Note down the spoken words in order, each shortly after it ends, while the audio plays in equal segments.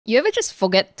You ever just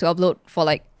forget to upload for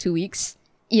like 2 weeks?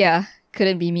 Yeah,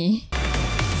 couldn't be me.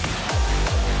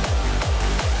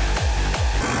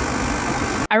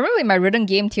 I remember in my written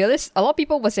game tier list, a lot of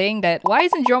people were saying that why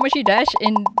isn't Geometry Dash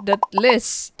in the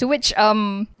list? To which,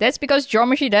 that's because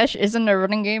Geometry Dash isn't a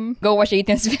running game. Go watch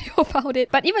Ethan's video about it.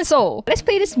 But even so, let's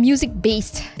play this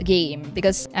music-based game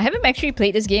because I haven't actually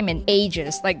played this game in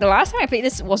ages. Like the last time I played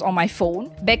this was on my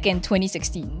phone back in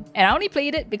 2016. And I only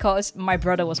played it because my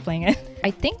brother was playing it.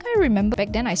 I think I remember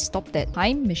back then I stopped at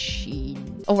Time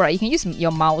Machine. Oh right, you can use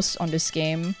your mouse on this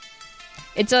game.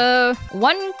 It's a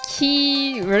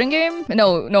one-key rhythm game?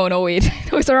 No, wait.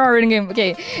 No, it's not a rhythm game.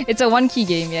 Okay, it's a one-key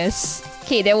game, yes.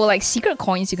 Okay, there were like secret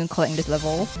coins you can collect in this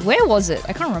level. Where was it?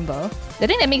 I can't remember. The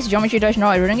thing that makes Geometry Dash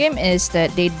not a rhythm game is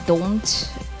that they don't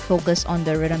focus on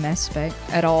the rhythm aspect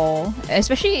at all.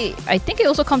 Especially, I think it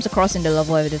also comes across in the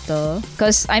level editor.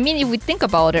 Because, I mean, if we think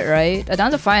about it, right? A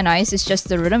Dance of Fire and Ice is just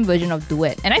the rhythm version of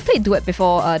Duet. And I played Duet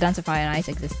before Dance of Fire and Ice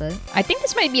existed. I think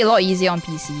this might be a lot easier on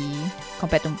PC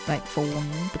compared to like phone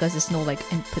because there's no like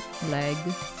input lag.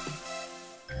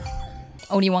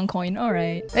 Only one coin,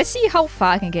 alright. Let's see how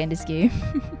far I can get in this game.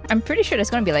 I'm pretty sure there's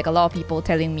gonna be like a lot of people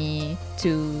telling me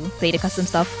to play the custom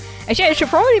stuff. Actually, I should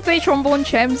probably play Trombone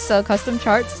Champ's custom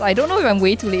charts. I don't know if I'm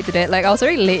way too late to that. Like, I was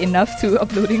already late enough to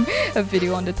uploading a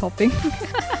video on the topping.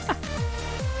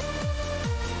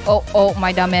 Oh,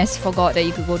 my dumbass forgot that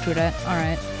you could go through that.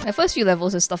 Alright. The first few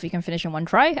levels is stuff you can finish in one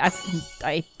try.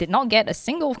 I did not get a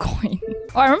single coin.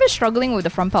 Oh, I remember struggling with the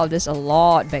front part of this a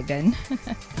lot back then.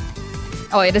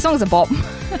 Oh yeah, this song is a bop.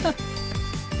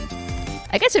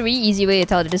 I guess a really easy way to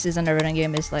tell that this isn't a rhythm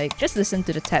game is like, just listen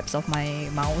to the taps of my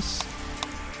mouse.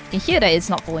 You can hear that it's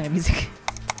not following the music.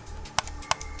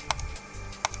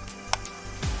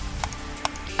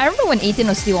 I remember when 18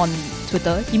 was still on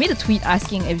Twitter, he made a tweet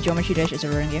asking if Geometry Dash is a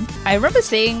rhythm game. I remember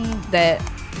saying that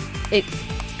it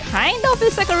kind of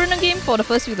is like a rhythm game for the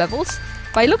first few levels,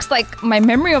 but it looks like my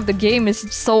memory of the game is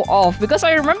so off because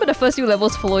I remember the first few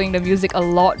levels following the music a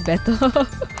lot better.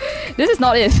 This is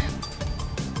not it.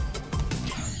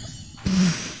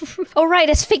 Oh right,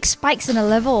 there's fake spikes in a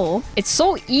level. It's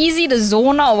so easy to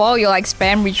zone out while you're like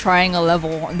spam retrying a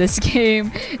level on this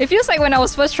game. It feels like when I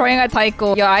was first trying out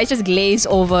Taiko, your eyes just glaze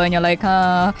over and you're like,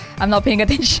 I'm not paying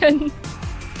attention.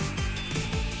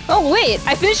 Oh wait,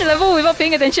 I finished the level without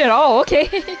paying attention at all, okay.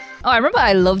 Oh, I remember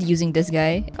I loved using this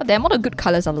guy. God damn, all the good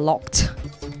colors are locked.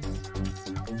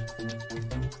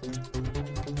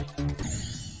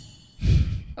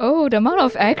 Oh, the amount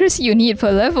of accuracy you need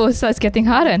per level starts getting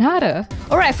harder and harder.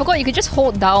 Alright, I forgot you could just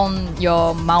hold down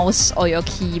your mouse or your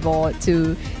keyboard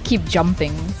to keep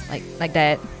jumping. Like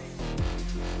that.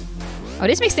 Oh,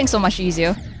 this makes things so much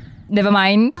easier. Never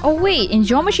mind. Oh wait, in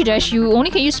Geometry Dash you only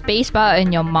can use spacebar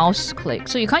and your mouse click,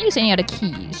 so you can't use any other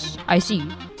keys. I see.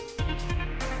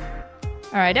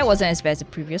 Alright, that wasn't as bad as the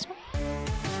previous one.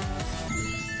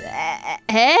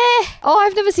 Oh,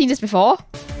 I've never seen this before.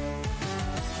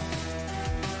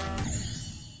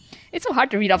 It's so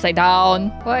hard to read upside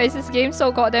down. Why is this game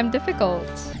so goddamn difficult?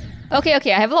 Okay,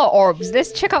 I have a lot of orbs.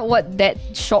 Let's check out what that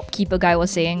shopkeeper guy was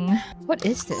saying. What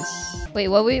is this? Wait,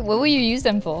 what will you use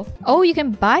them for? Oh, you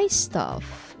can buy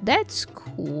stuff. That's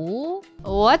cool.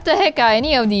 What the heck are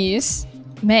any of these?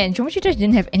 Man, Geometry Dash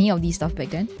didn't have any of these stuff back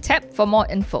then. Tap for more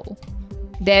info.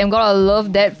 Damn, gotta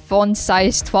love that font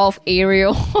size 12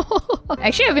 Arial.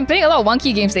 Actually, I've been playing a lot of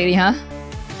one-key games lately, huh?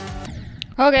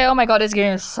 Okay, oh my god, this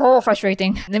game is so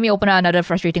frustrating. Let me open up another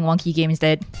frustrating one-key game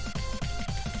instead.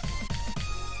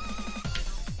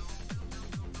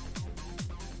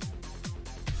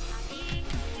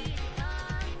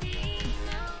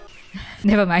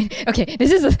 Never mind. Okay,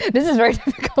 this is very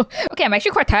difficult. Okay, I'm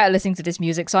actually quite tired of listening to this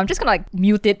music, so I'm just gonna like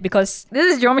mute it because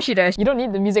this is Geometry Dash. You don't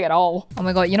need the music at all. Oh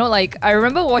my god, you know, like I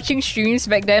remember watching streams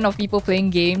back then of people playing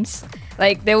games.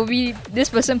 Like there will be this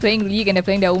person playing League and they're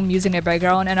playing their own music in the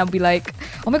background and I'll be like,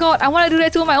 oh my god, I want to do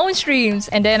that too on my own streams.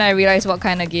 And then I realized what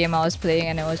kind of game I was playing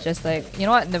and it was just like, you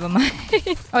know what, never mind.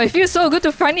 Oh, it feels so good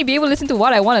to finally be able to listen to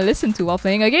what I want to listen to while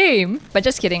playing a game. But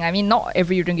just kidding, I mean not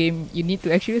every rhythm game you need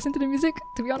to actually listen to the music,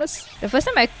 to be honest. The first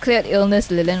time I cleared Illness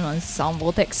Lilin on Sound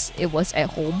Vortex, it was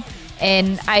at home.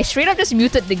 And I straight up just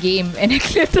muted the game and I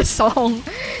cleared the song.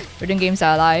 Rhythm games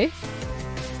are a lie.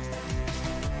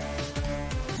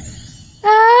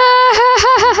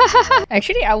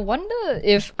 Actually, I wonder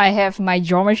if I have my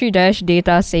Geometry Dash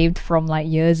data saved from like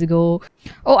years ago.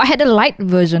 Oh, I had the light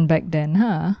version back then,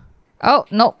 huh? Oh,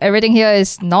 no, everything here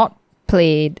is not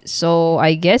played. So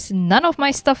I guess none of my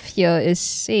stuff here is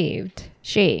saved.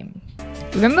 Shame.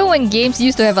 Remember when games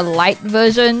used to have a light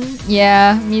version?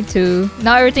 Yeah, me too.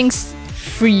 Now everything's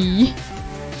free.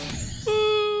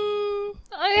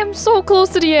 I I am so close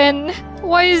to the end.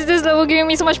 Why is this level giving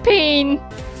me so much pain?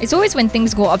 It's always when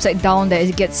things go upside down that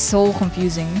it gets so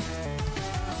confusing.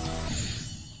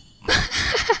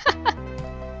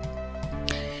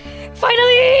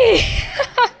 Finally!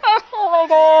 Oh my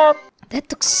god. That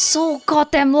took so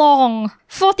goddamn long.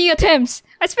 40 attempts.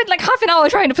 I spent like half an hour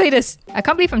trying to play this. I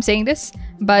can't believe I'm saying this,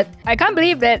 but I can't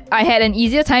believe that I had an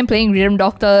easier time playing Rhythm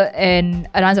Doctor and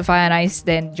A Dance of Fire and Ice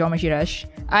than Geometry Dash.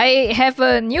 I have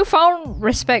a newfound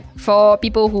respect for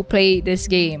people who play this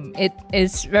game. It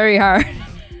is very hard.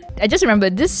 I just remember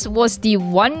this was the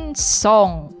one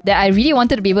song that I really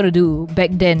wanted to be able to do back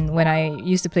then when I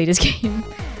used to play this game.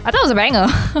 I thought it was a banger.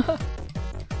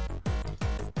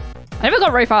 I never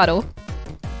got very far though.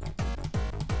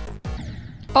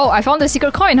 Oh, I found the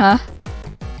secret coin, huh?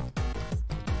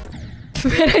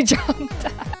 When I jumped.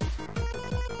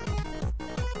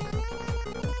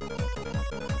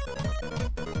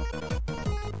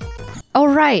 Oh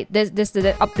right, there's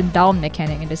the up and down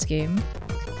mechanic in this game.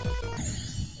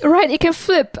 Right, it can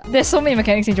flip. There's so many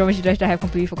mechanics in Geometry Dash that I have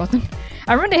completely forgotten.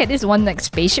 I remember they had this one like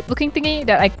spaceship looking thingy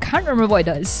that I can't remember what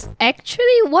it does.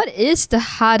 Actually, what is the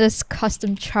hardest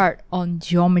custom chart on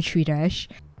Geometry Dash?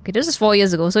 Okay, this is 4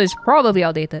 years ago, so it's probably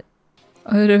outdated.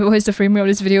 What is the frame rate of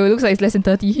this video? It looks like it's less than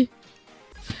 30.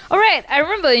 Alright, I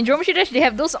remember in Geometry Dash they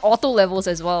have those auto levels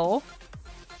as well.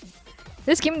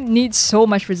 This game needs so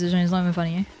much precision, it's not even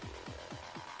funny.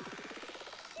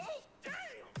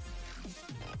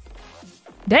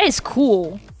 That is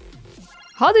cool.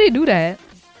 How do they do that?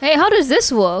 Hey, how does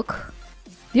this work?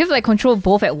 Do you have to like control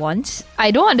both at once?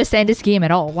 I don't understand this game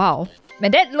at all. Wow.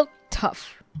 Man, that looked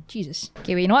tough. Jesus.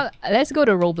 Okay, wait, you know what? Let's go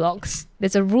to Roblox.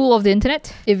 There's a rule of the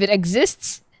internet. If it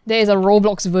exists, there is a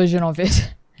Roblox version of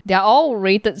it. They're all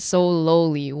rated so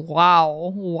lowly.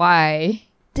 Wow. Why?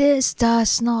 This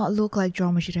does not look like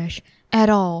Geometry Dash at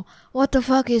all. What the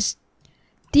fuck is...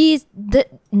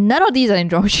 None of these are in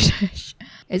Geometry Dash.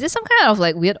 Is this some kind of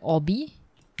like weird obby?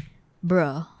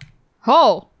 Bruh.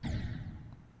 Oh!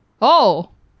 Oh!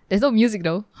 There's no music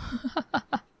though.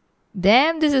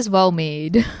 Damn, this is well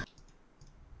made.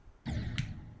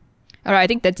 Alright, I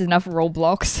think that's enough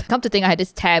Roblox. Come to think, I had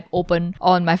this tab open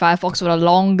on my Firefox for the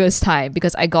longest time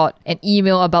because I got an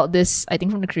email about this, I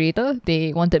think from the creator.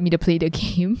 They wanted me to play the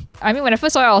game. I mean, when I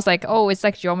first saw it, I was like, oh, it's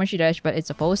like Geometry Dash, but it's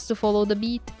supposed to follow the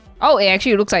beat. Oh, it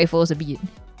actually looks like it follows the beat.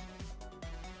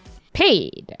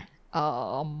 Paid.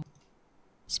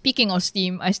 Speaking of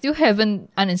Steam, I still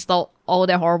haven't uninstalled all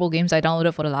the horrible games I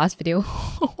downloaded for the last video.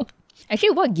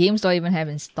 Actually, what games do I even have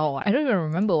installed? I don't even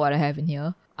remember what I have in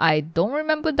here. I don't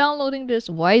remember downloading this.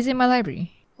 Why is it in my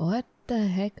library? What the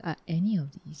heck are any of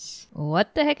these?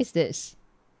 What the heck is this?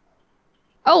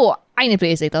 Oh, I need to play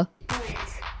this later.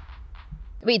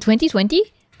 Wait, 2020?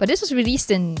 But this was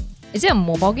released in... Is it a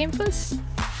mobile game first?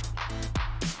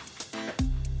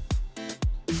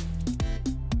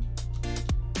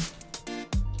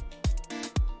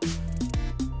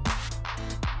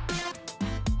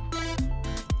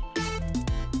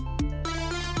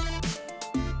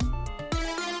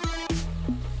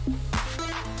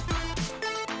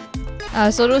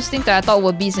 So those things that I thought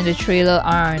were beats in the trailer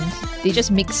aren't. They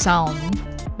just make sound.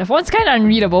 The font's kind of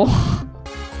unreadable.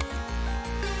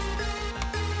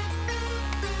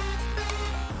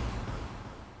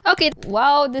 Okay,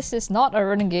 wow, this is not a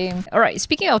running game. Alright,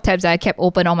 speaking of tabs that I kept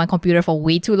open on my computer for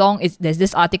way too long, there's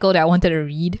this article that I wanted to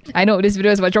read. I know this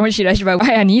video is about Geometry Dash, but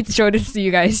why I need to show this to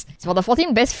you guys. It's about the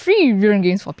 14 best free rhythm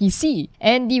games for PC.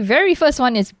 And the very first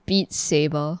one is Beat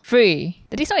Saber. Free.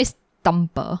 The next one is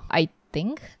Thumper. I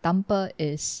think Thumper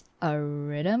is a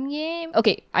rhythm game?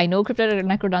 Okay, I know Crypto the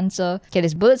Necro Dancer. Okay,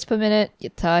 there's bullets per minute.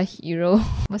 Guitar Hero.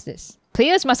 What's this?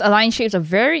 Players must align shapes of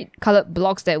varied colored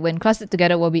blocks that when clustered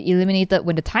together will be eliminated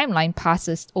when the timeline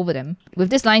passes over them, with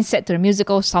this line set to the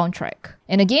musical soundtrack.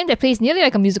 In a game that plays nearly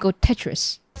like a musical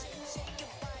Tetris.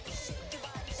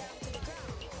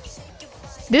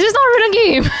 This is not a rhythm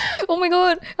game! Oh my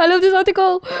god, I love this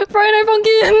article! Friday Night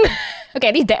Funkin'! Okay,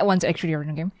 at least that one's actually a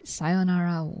rhythm game.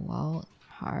 Sayonara Wild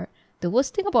Heart. The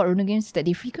worst thing about rhythm games is that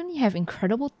they frequently have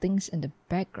incredible things in the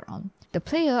background. The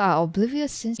player are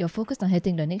oblivious since you're focused on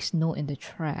hitting the next note in the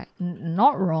track.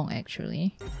 Not wrong,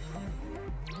 actually.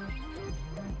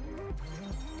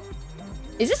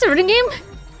 Is this a rhythm game?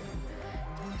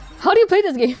 How do you play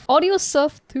this game? Audio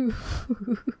surf too.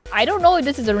 I don't know if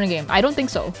this is a rhythm game. I don't think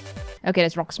so. Okay,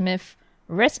 that's Rocksmith.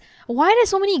 Why are there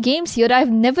so many games here that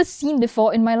I've never seen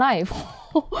before in my life?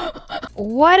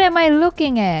 What am I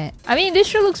looking at? I mean, this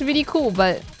sure looks really cool,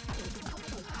 but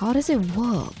how does it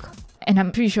work? And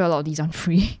I'm pretty sure a lot of these aren't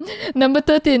free. Number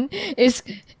 13 is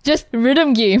just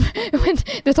rhythm game. When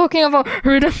they're talking about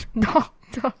rhythm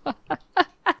doctor.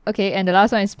 Okay, and the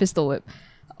last one is Pistol Whip.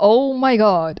 Oh my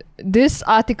god, this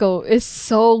article is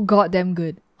so goddamn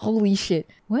good. Holy shit.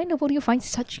 Where in the world do you find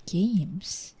such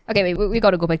games? Okay, wait, we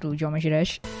gotta go back to Geometry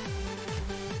Dash.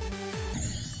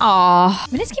 Ah,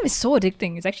 man, this game is so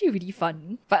addicting. It's actually really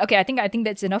fun. But okay, I think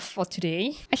that's enough for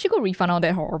today. I should go refund all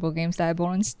that horrible games that I bought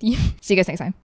on Steam. See you guys next time.